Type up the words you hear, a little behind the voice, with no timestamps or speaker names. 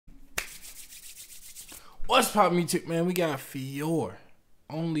What's poppin' music, man? We got FIOR.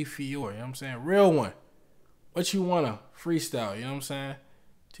 Only FIOR, you know what I'm saying? Real one. What you wanna? Freestyle, you know what I'm saying?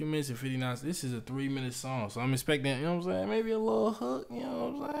 2 minutes and 59. This is a 3-minute song, so I'm expecting, you know what I'm saying? Maybe a little hook, you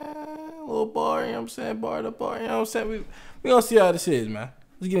know what I'm saying? A little bar, you know what I'm saying? Bar to bar, you know what I'm saying? We gonna see how this is, man.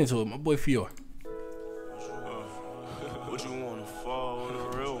 Let's get into it. My boy FIOR. What you wanna fall with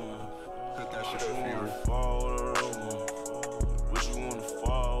a real one? Cut that shit up, FIOR. Fall with a real one. What you wanna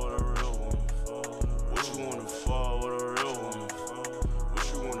fall with a real one? What you wanna fall with a real one? What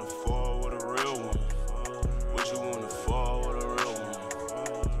you wanna fall with a real one? What you wanna fall with a real one?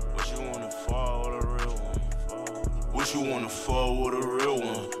 What you wanna fall with a real one? What you wanna fall with a real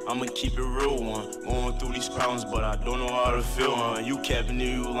one? I'ma keep it real one. Going through these problems, but I don't know how to feel, You capping and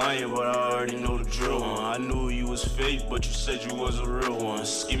you lying, but I already know the drill, I knew you was fake, but you said you was a real one.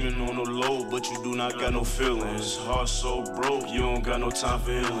 Scheming on the low, but you do not got no feelings. Heart so broke, you don't got no time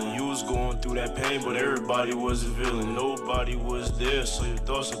for healing. You was going through that pain, but everybody was a villain. Nobody was there, so your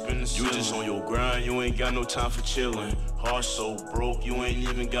thoughts up in the ceiling. You just on your grind, you ain't got no time for chilling. Heart so broke, you ain't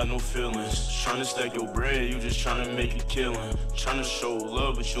even got no feelings. Tryna stack your bread, you just tryna make a killing. Tryna show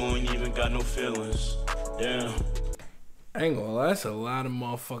love, but you ain't even got no feelings. Damn. I ain't gonna lie, that's a lot of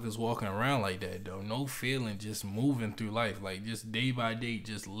motherfuckers walking around like that, though. No feeling, just moving through life. Like, just day by day,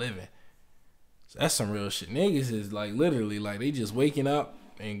 just living. So that's some real shit. Niggas is, like, literally, like, they just waking up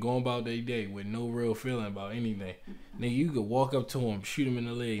and going about their day with no real feeling about anything. Nigga, you could walk up to them, shoot them in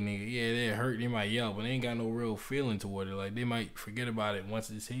the leg, nigga. Yeah, they're hurt, they might yell, but they ain't got no real feeling toward it. Like, they might forget about it once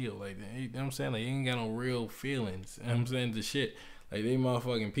it's healed. Like, you know what I'm saying? Like, they ain't got no real feelings. You know what I'm saying? The shit. Like, they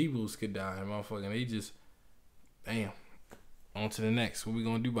motherfucking peoples could die. Motherfucking, they just, damn. On to the next. What we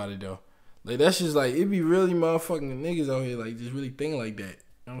gonna do about it, though? Like, that's just, like, it be really motherfucking niggas out here, like, just really thinking like that.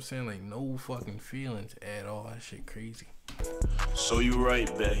 You know what I'm saying? Like, no fucking feelings at all. That shit crazy. So you right,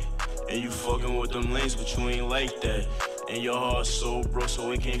 bae. And you fucking with them lanes, but you ain't like that. And your heart so broke,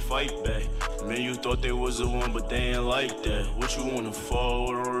 so it can't fight back. Man, you thought they was the one, but they ain't like that. What you wanna fall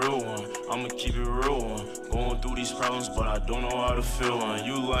with a real one? I'ma keep it real one. Going through these problems, but I don't know how to feel one.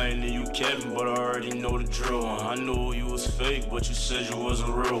 You lying and you capping, but I already know the drill one. I know you was fake, but you said you was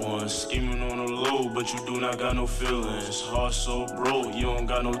a real one. Scheming on the low, but you do not got no feelings. Heart so broke, you don't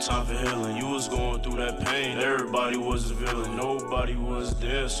got no time for healing. You was going through that pain, everybody was the villain. Nobody was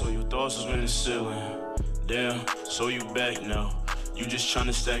there, so your thoughts was in the ceiling. Damn, so you back now. You just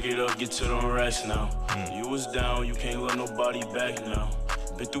tryna stack it up, get to them racks now. You was down, you can't let nobody back now.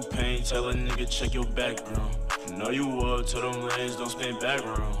 Been through pain, tell a nigga check your background. Know you up to them lanes, don't spin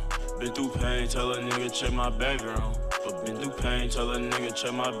background. Been through pain, tell a nigga check my background. But been through pain, tell a nigga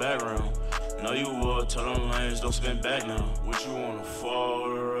check my background. Know you up to them lanes, don't spin back now. What you wanna fall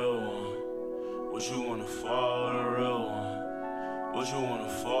with a real one? What you wanna fall with a real one? What you wanna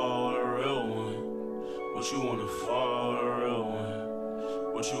fall with a real one? What you wanna fall with a real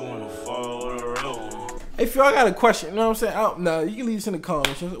one? What you wanna fall with a real one? Hey, Phil, I got a question. You know what I'm saying? Now, you can leave this in the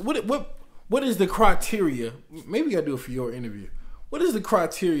comments. What is the criteria? Maybe we gotta do a FIOR interview. What is the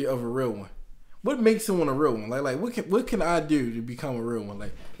criteria of a real one? What makes someone a real one? Like what can I do to become a real one?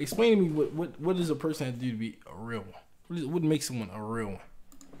 Like, explain to me what does a person have to do to be a real one? What makes someone a real one?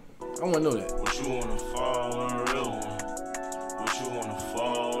 I wanna know that. What you wanna fall with a real one? What you wanna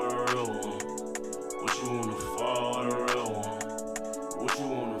fall with a real one? What you wanna fall with a real one? What you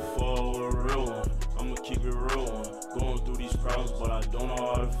wanna fall with a real one? I'ma keep it real one. Going through these problems, but I don't know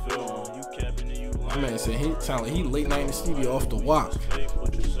how to feel one. You capping and you lying. My man said he sound like he late night in the studio off the walk.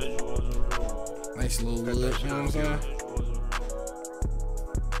 Nice little wood, you know what I'm saying?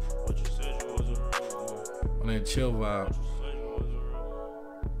 On that chill vibe.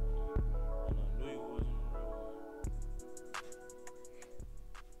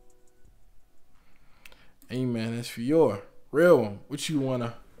 Hey man, that's FIOR. Real one. What you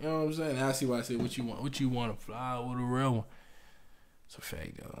wanna, you know what I'm saying? I see why I said what you wanna fly with a real one. It's a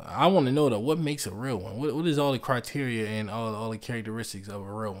fact though. I wanna know though, what makes a real one? What is all the criteria and all the characteristics of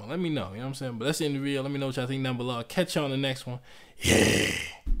a real one? Let me know, you know what I'm saying? But that's the end of the video. Let me know what y'all think down below. I'll catch you on the next one. Yeah.